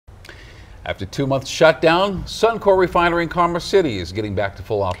After 2 months shutdown, Suncor refinery in Commerce City is getting back to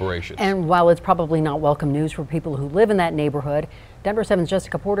full operation. And while it's probably not welcome news for people who live in that neighborhood, Denver 7's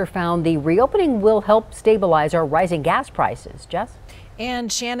Jessica Porter found the reopening will help stabilize our rising gas prices. Jess?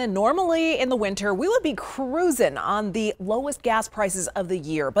 And Shannon, normally in the winter, we would be cruising on the lowest gas prices of the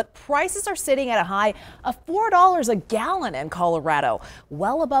year, but prices are sitting at a high of $4 a gallon in Colorado,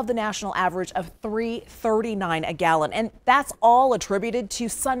 well above the national average of $3.39 a gallon. And that's all attributed to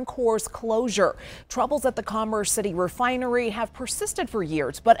Suncor's closure. Troubles at the Commerce City refinery have persisted for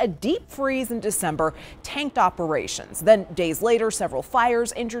years, but a deep freeze in December tanked operations. Then days later, several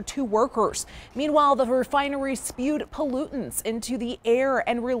fires injured 2 workers. Meanwhile, the refinery spewed pollutants into the air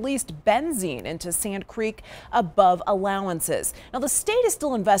and released benzene into Sand Creek above allowances. Now, the state is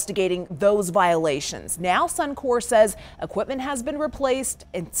still investigating those violations. Now, Suncor says equipment has been replaced,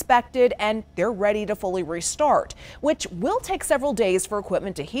 inspected, and they're ready to fully restart, which will take several days for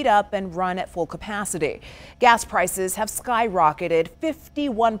equipment to heat up and run at full capacity. Gas prices have skyrocketed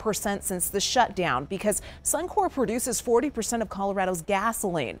 51% since the shutdown because Suncor produces 40% of Colorado's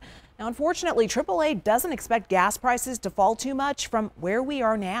gasoline. Now, unfortunately, AAA doesn't expect gas prices to fall too much from where we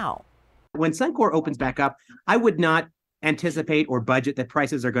are now. When Suncor opens back up, I would not anticipate or budget that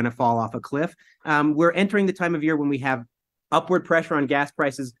prices are going to fall off a cliff. We're entering the time of year when we have upward pressure on gas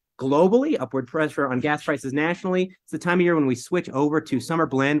prices globally, upward pressure on gas prices nationally. It's the time of year when we switch over to summer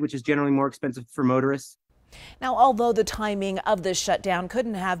blend, which is generally more expensive for motorists. Now, although the timing of this shutdown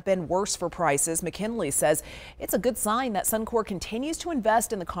couldn't have been worse for prices, McKinley says it's a good sign that Suncor continues to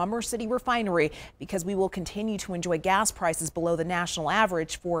invest in the Commerce City refinery because we will continue to enjoy gas prices below the national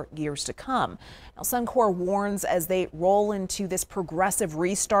average for years to come. Now, Suncor warns as they roll into this progressive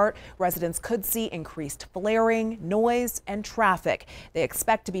restart, residents could see increased flaring, noise, and traffic. They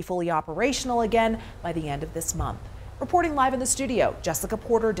expect to be fully operational again by the end of this month. Reporting live in the studio, Jessica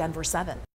Porter, Denver 7.